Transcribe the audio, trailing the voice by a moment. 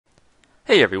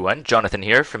Hey everyone, Jonathan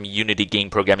here from Unity Game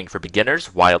Programming for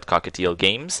Beginners, Wild Cockatiel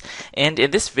Games, and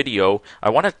in this video I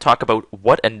want to talk about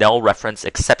what a null reference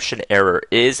exception error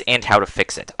is and how to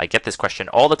fix it. I get this question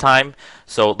all the time,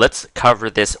 so let's cover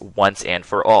this once and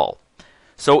for all.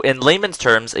 So in layman's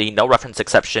terms, a null reference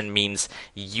exception means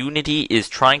Unity is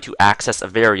trying to access a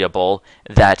variable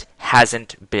that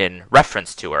hasn't been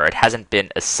referenced to or it hasn't been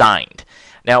assigned.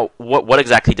 Now, what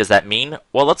exactly does that mean?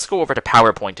 Well, let's go over to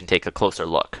PowerPoint and take a closer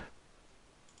look.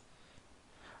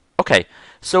 Okay,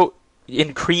 so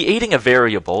in creating a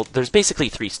variable, there's basically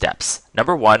three steps.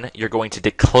 Number one, you're going to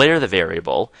declare the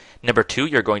variable. Number two,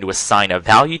 you're going to assign a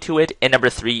value to it. And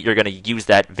number three, you're going to use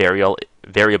that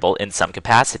variable in some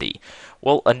capacity.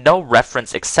 Well, a null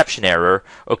reference exception error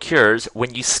occurs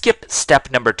when you skip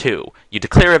step number two. You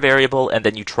declare a variable and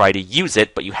then you try to use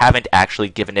it, but you haven't actually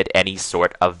given it any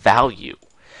sort of value.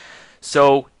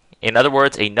 So, in other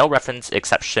words, a null reference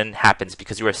exception happens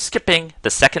because you are skipping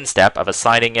the second step of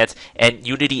assigning it, and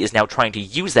Unity is now trying to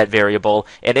use that variable,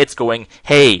 and it's going,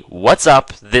 hey, what's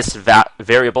up? This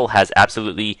variable has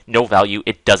absolutely no value.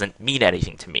 It doesn't mean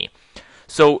anything to me.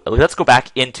 So let's go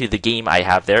back into the game I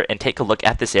have there and take a look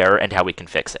at this error and how we can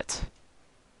fix it.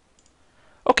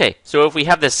 Okay, so if we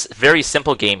have this very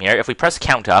simple game here, if we press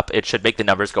count up, it should make the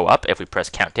numbers go up. If we press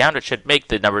count down, it should make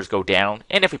the numbers go down.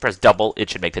 And if we press double, it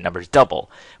should make the numbers double.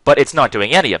 But it's not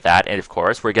doing any of that, and of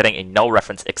course, we're getting a null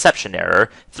reference exception error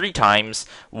 3 times,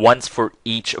 once for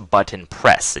each button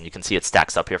press. And you can see it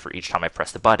stacks up here for each time I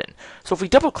press the button. So if we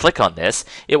double click on this,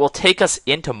 it will take us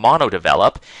into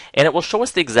MonoDevelop, and it will show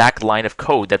us the exact line of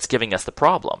code that's giving us the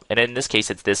problem. And in this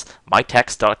case, it's this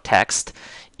myText.text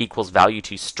equals value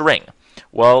to string.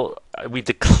 Well, we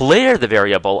declare the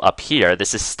variable up here.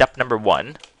 This is step number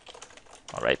 1.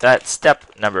 All right, that's step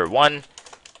number 1.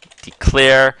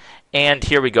 Declare. And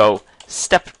here we go.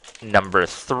 Step number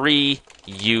 3,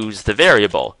 use the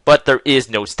variable. But there is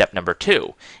no step number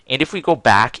 2. And if we go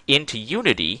back into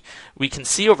Unity, we can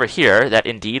see over here that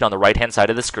indeed on the right-hand side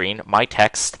of the screen, my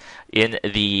text in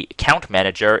the count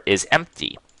manager is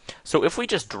empty. So if we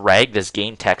just drag this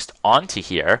game text onto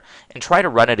here and try to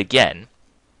run it again,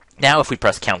 now, if we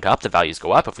press count up, the values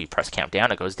go up. If we press count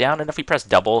down, it goes down. And if we press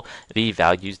double, the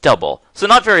values double. So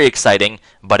not very exciting,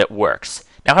 but it works.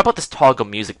 Now, how about this toggle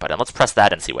music button? Let's press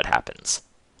that and see what happens.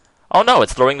 Oh no,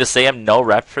 it's throwing the same null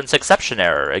reference exception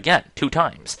error again, 2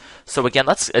 times. So again,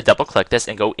 let's double click this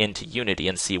and go into Unity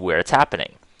and see where it's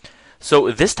happening.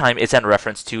 So this time it's in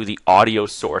reference to the audio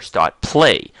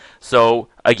source.play. So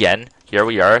again, here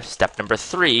we are. Step number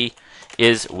 3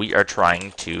 is we are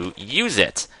trying to use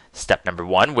it. Step number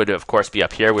 1 would, of course, be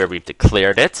up here where we've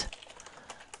declared it.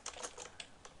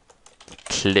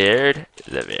 Declared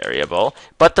the variable.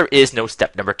 But there is no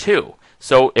step number 2.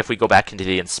 So if we go back into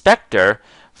the inspector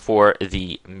for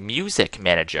the music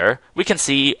manager, we can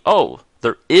see, oh,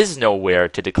 there is nowhere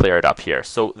to declare it up here.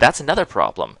 So that's another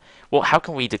problem. Well, how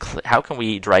can we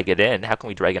drag it in? How can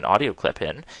we drag an audio clip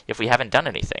in if we haven't done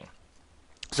anything?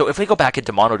 So if we go back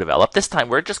into MonoDevelop, this time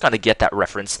we're just going to get that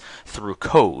reference through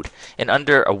code. And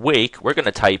under awake, we're going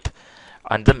to type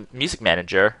on the music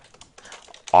manager,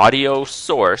 audio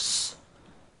source.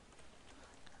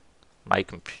 My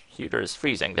computer is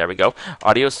freezing. There we go.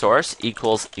 Audio source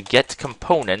equals get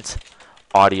component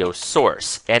audio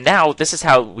source. And now this is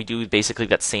how we do basically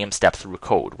that same step through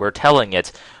code. We're telling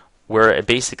it, we're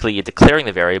basically declaring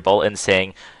the variable and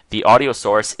saying the audio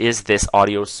source is this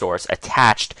audio source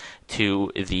attached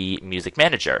to the music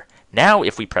manager. Now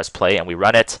if we press play and we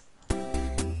run it,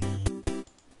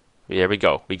 there we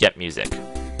go, we get music.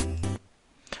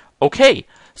 Okay,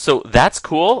 so that's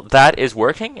cool, that is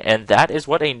working, and that is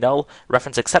what a null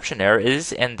reference exception error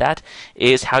is, and that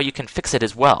is how you can fix it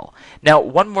as well. Now,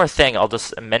 one more thing I'll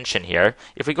just mention here.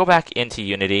 If we go back into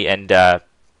Unity and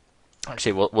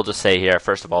actually we'll just say here,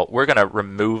 first of all, we're going to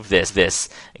remove this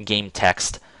game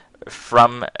text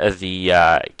from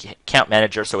the count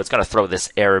manager, so it's going to throw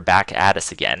this error back at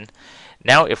us again.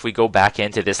 Now, if we go back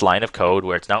into this line of code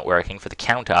where it's not working for the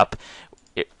count up,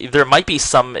 there might be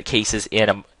some cases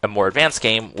in a more advanced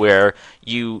game where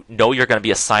you know you're going to be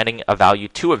assigning a value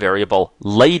to a variable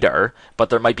later,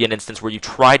 but there might be an instance where you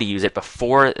try to use it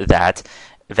before that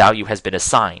value has been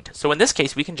assigned. So in this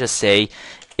case, we can just say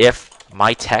if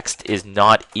my text is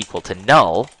not equal to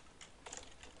null,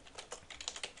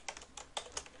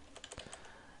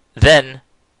 then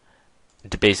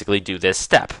to basically do this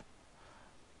step.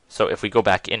 So if we go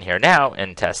back in here now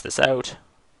and test this out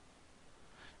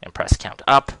and press count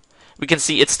up, we can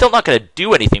see it's still not going to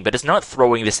do anything, but it's not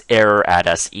throwing this error at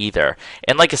us either.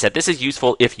 And like I said, this is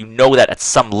useful if you know that at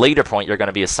some later point you're going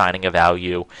to be assigning a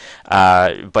value,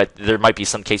 but there might be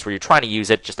some case where you're trying to use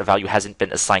it, just a value hasn't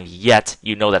been assigned yet.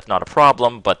 You know that's not a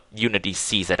problem, but Unity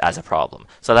sees it as a problem.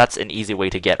 So that's an easy way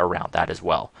to get around that as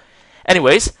well.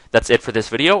 Anyways, that's it for this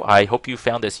video. I hope you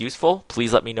found this useful.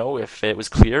 Please let me know if it was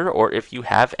clear or if you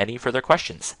have any further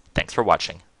questions. Thanks for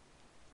watching.